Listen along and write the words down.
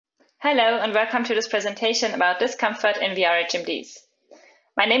Hello and welcome to this presentation about discomfort in VR HMDs.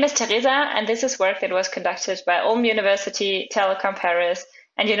 My name is Teresa and this is work that was conducted by Ulm University, Telekom Paris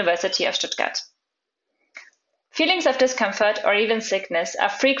and University of Stuttgart. Feelings of discomfort or even sickness are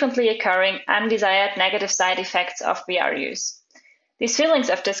frequently occurring undesired negative side effects of VR use. These feelings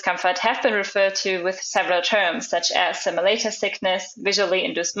of discomfort have been referred to with several terms such as simulator sickness, visually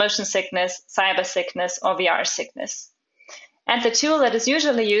induced motion sickness, cyber sickness or VR sickness. And the tool that is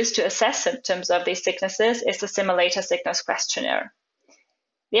usually used to assess symptoms of these sicknesses is the Simulator Sickness Questionnaire.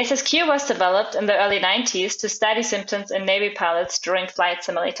 The SSQ was developed in the early 90s to study symptoms in Navy pilots during flight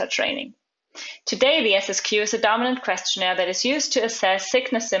simulator training. Today, the SSQ is a dominant questionnaire that is used to assess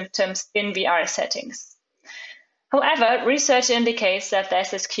sickness symptoms in VR settings. However, research indicates that the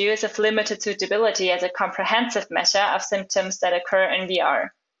SSQ is of limited suitability as a comprehensive measure of symptoms that occur in VR.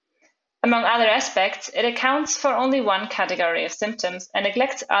 Among other aspects, it accounts for only one category of symptoms and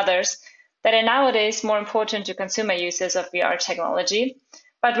neglects others that are nowadays more important to consumer users of VR technology,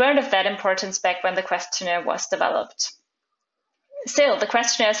 but weren't of that importance back when the questionnaire was developed. Still, the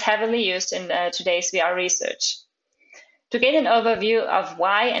questionnaire is heavily used in today's VR research. To get an overview of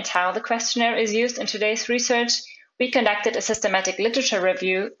why and how the questionnaire is used in today's research, we conducted a systematic literature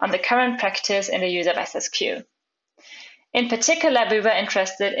review on the current practice in the use of SSQ. In particular, we were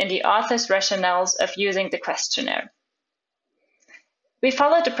interested in the author's rationales of using the questionnaire. We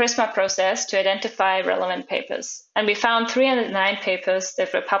followed the PRISMA process to identify relevant papers, and we found 309 papers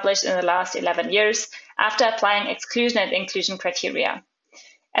that were published in the last 11 years after applying exclusion and inclusion criteria.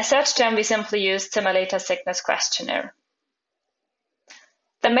 As such, then we simply used Simulator Sickness Questionnaire.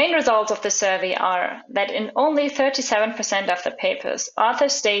 The main results of the survey are that in only 37% of the papers,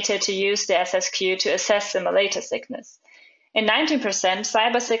 authors stated to use the SSQ to assess simulator sickness. In 19%,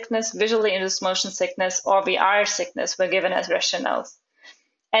 cyber sickness, visually induced motion sickness, or VR sickness were given as rationales.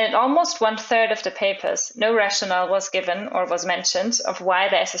 And in almost 1/3 of the papers, no rationale was given or was mentioned of why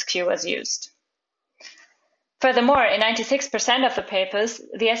the SSQ was used. Furthermore, in 96% of the papers,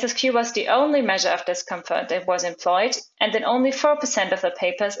 the SSQ was the only measure of discomfort that was employed, and in only 4% of the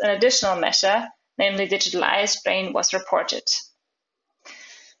papers, an additional measure, namely digital eye strain, was reported.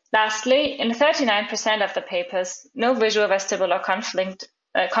 Lastly, in 39% of the papers, no visual vestibular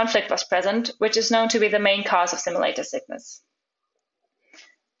conflict was present, which is known to be the main cause of simulator sickness.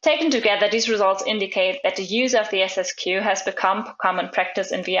 Taken together, these results indicate that the use of the SSQ has become common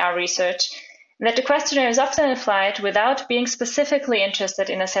practice in VR research, and that the questionnaire is often applied without being specifically interested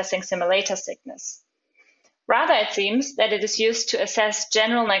in assessing simulator sickness. Rather, it seems that it is used to assess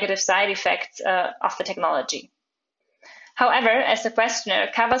general negative side effects of the technology. However, as the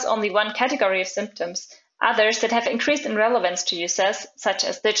questionnaire covers only one category of symptoms, others that have increased in relevance to users, such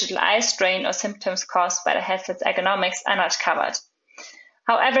as digital eye strain or symptoms caused by the headset's ergonomics, are not covered.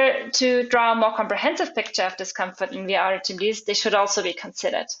 However, to draw a more comprehensive picture of discomfort in VR HMDs, they should also be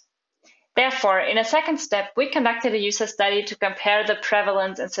considered. Therefore, in a second step, we conducted a user study to compare the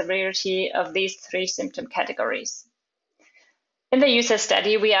prevalence and severity of these three symptom categories. In the user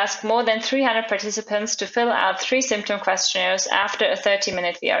study, we asked more than 300 participants to fill out 3 symptom questionnaires after a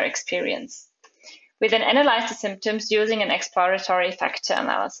 30-minute VR experience. We then analyzed the symptoms using an exploratory factor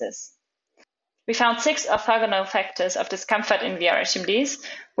analysis. We found 6 orthogonal factors of discomfort in VR HMDs,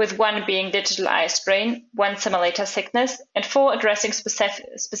 with 1 being digital eye strain, 1 simulator sickness, and 4 addressing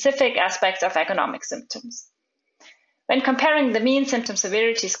specific aspects of ergonomic symptoms. When comparing the mean symptom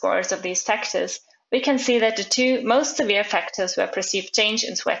severity scores of these factors, we can see that the 2 most severe factors were perceived change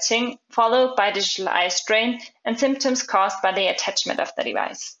in sweating, followed by digital eye strain and symptoms caused by the attachment of the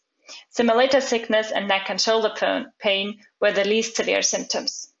device. Simulator sickness and neck and shoulder pain were the least severe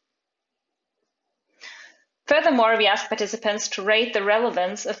symptoms. Furthermore, we asked participants to rate the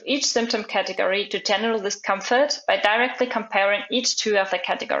relevance of each symptom category to general discomfort by directly comparing each 2 of the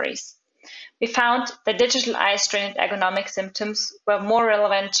categories. We found that digital eye strain and ergonomic symptoms were more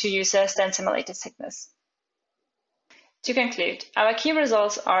relevant to users than simulator sickness. To conclude, our key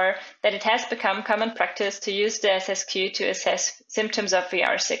results are that it has become common practice to use the SSQ to assess symptoms of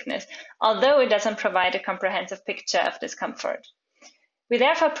VR sickness, although it doesn't provide a comprehensive picture of discomfort. We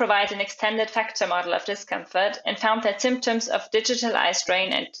therefore provide an extended factor model of discomfort and found that symptoms of digital eye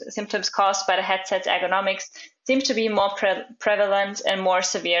strain and symptoms caused by the headset's ergonomics seem to be more prevalent and more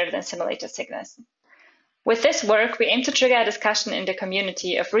severe than simulator sickness. With this work, we aim to trigger a discussion in the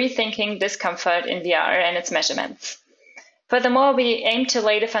community of rethinking discomfort in VR and its measurements. Furthermore, we aim to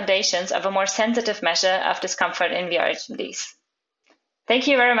lay the foundations of a more sensitive measure of discomfort in VR HMDs. Thank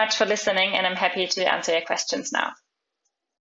you very much for listening, and I'm happy to answer your questions now.